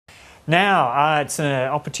Now, it's an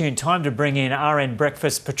opportune time to bring in RN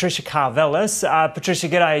Breakfast Patricia Karvelas. Patricia,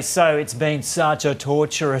 g'day. So it's been such a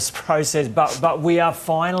torturous process, but we are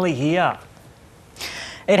finally here.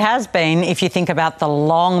 It has been, if you think about the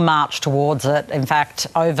long march towards it, in fact,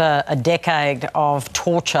 over a decade of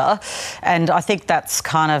torture, and I think that's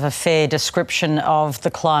kind of a fair description of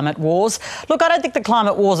the climate wars. Look, I don't think the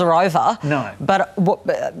climate wars are over. No. But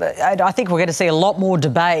I think we're going to see a lot more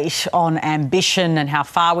debate on ambition and how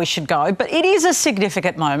far we should go. But it is a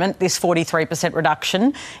significant moment, this 43%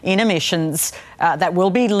 reduction in emissions that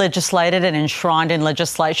will be legislated and enshrined in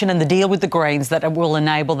legislation, and the deal with the Greens that will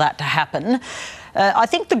enable that to happen. I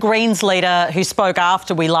think the Greens leader who spoke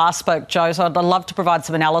after we last spoke, Joe, so I'd love to provide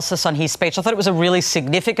some analysis on his speech. I thought it was a really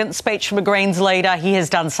significant speech from a Greens leader. He has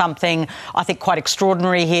done something, I think, quite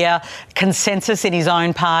extraordinary here. Consensus in his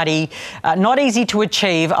own party. Not easy to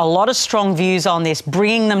achieve. A lot of strong views on this,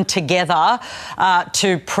 bringing them together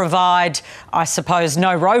to provide, I suppose,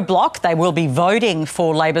 no roadblock. They will be voting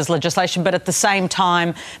for Labor's legislation, but at the same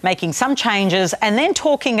time making some changes and then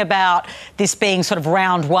talking about this being sort of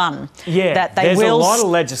round one. Yeah, that they there's a lot of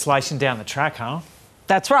legislation down the track, huh?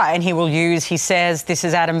 That's right, and he will use, he says, this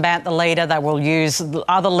is Adam Bant, the leader, they will use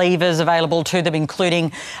other levers available to them,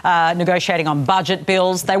 including negotiating on budget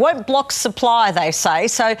bills. They won't block supply, they say.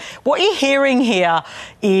 So what you're hearing here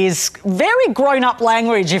is very grown-up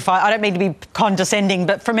language, if I don't mean to be condescending,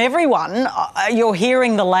 but from everyone, you're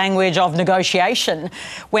hearing the language of negotiation.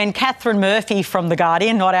 When Catherine Murphy from The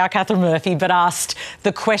Guardian, not our Catherine Murphy, but asked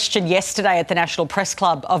the question yesterday at the National Press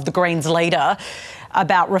Club of the Greens leader,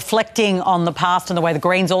 about reflecting on the past and the way the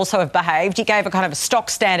Greens also have behaved. He gave a kind of a stock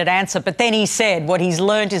standard answer, but then he said what he's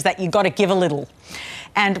learned is that you've got to give a little.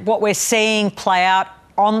 And what we're seeing play out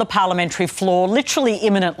on the parliamentary floor, literally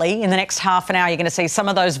imminently, in the next half an hour, you're going to see some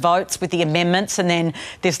of those votes with the amendments, and then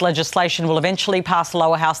this legislation will eventually pass the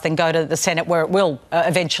lower house, then go to the Senate, where it will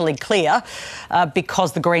eventually clear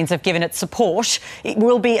because the Greens have given it support. It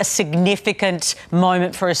will be a significant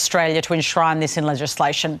moment for Australia to enshrine this in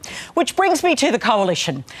legislation. Which brings me to the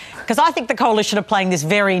coalition, because I think the coalition are playing this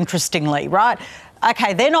very interestingly, right?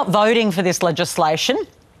 OK, they're not voting for this legislation.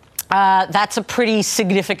 That's a pretty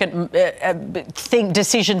significant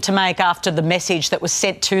decision to make after the message that was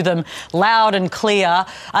sent to them loud and clear,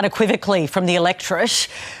 unequivocally from the electorate.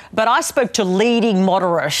 But I spoke to leading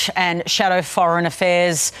moderate and shadow foreign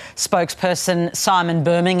affairs spokesperson Simon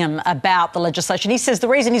Birmingham about the legislation. He says the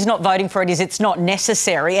reason he's not voting for it is it's not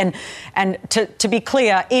necessary. And to be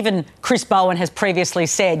clear, even Chris Bowen has previously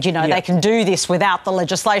said, you know, they can do this without the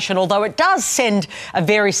legislation, although it does send a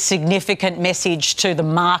very significant message to the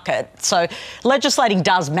market. So legislating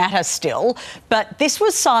does matter still. But this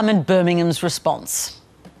was Simon Birmingham's response.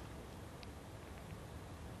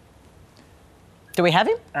 Do we have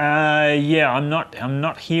him? Yeah, I'm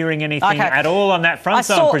not hearing anything at all on that front.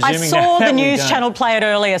 So I'm presuming I saw that the news channel play it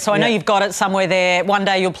earlier, so I know you've got it somewhere there. One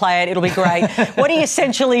day you'll play it, it'll be great. What he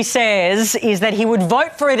essentially says is that he would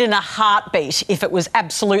vote for it in a heartbeat if it was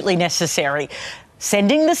absolutely necessary,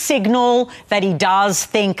 sending the signal that he does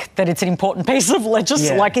think that it's an important piece of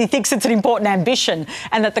legislation, like he thinks it's an important ambition,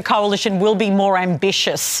 and that the coalition will be more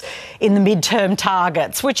ambitious in the midterm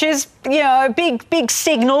targets, which is, you know, big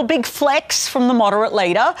signal, big flex from the moderate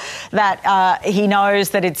leader that he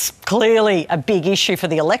knows that it's clearly a big issue for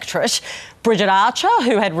the electorate. Bridget Archer,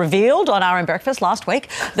 who had revealed on RN Breakfast last week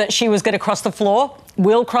that she was going to cross the floor,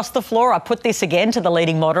 will cross the floor. I put this again to the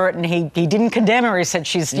leading moderate, and he didn't condemn her. He said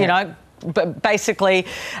she's, you know, basically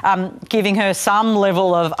giving her some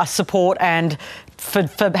level of support and for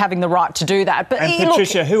having the right to do that. But and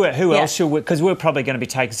Patricia, who else should we, because we're probably going to be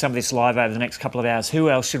taking some of this live over the next couple of hours,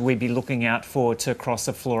 who else should we be looking out for to cross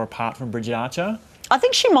the floor apart from Bridget Archer? I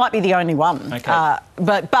think she might be the only one. Okay.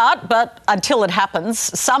 But until it happens,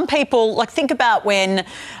 some people, like, think about when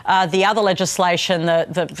the other legislation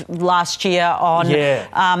the last year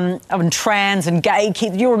on trans and gay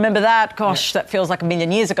kids, you remember that? Gosh, that feels like a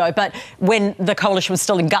million years ago. But when the coalition was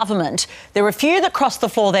still in government, there were a few that crossed the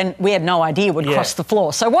floor then we had no idea would cross the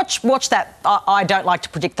floor. So watch that. I don't like to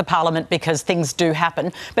predict the parliament because things do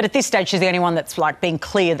happen. But at this stage, she's the only one that's, like, being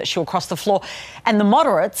clear that she'll cross the floor. And the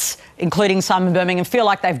moderates, including Simon Birmingham, feel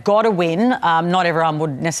like they've got to win. Not everyone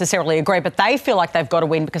would necessarily agree, but they feel like they've got to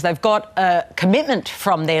win because they've got a commitment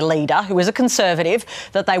from their leader, who is a Conservative,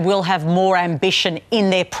 that they will have more ambition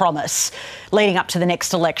in their promise leading up to the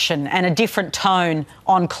next election and a different tone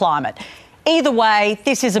on climate. Either way,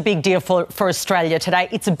 this is a big deal for Australia today.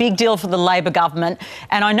 It's a big deal for the Labor government.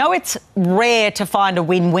 And I know it's rare to find a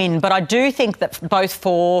win-win, but I do think that both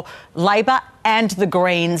for Labor and the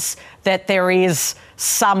Greens that there is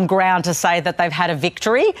some ground to say that they've had a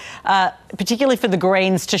victory, particularly for the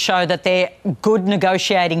Greens to show that they're good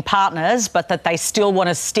negotiating partners, but that they still want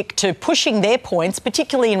to stick to pushing their points,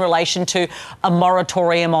 particularly in relation to a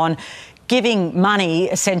moratorium on giving money,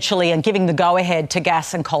 essentially, and giving the go-ahead to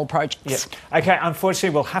gas and coal projects. Yeah. OK,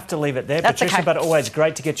 unfortunately, we'll have to leave it there, That's Patricia, okay. but always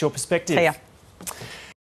great to get your perspective. See ya.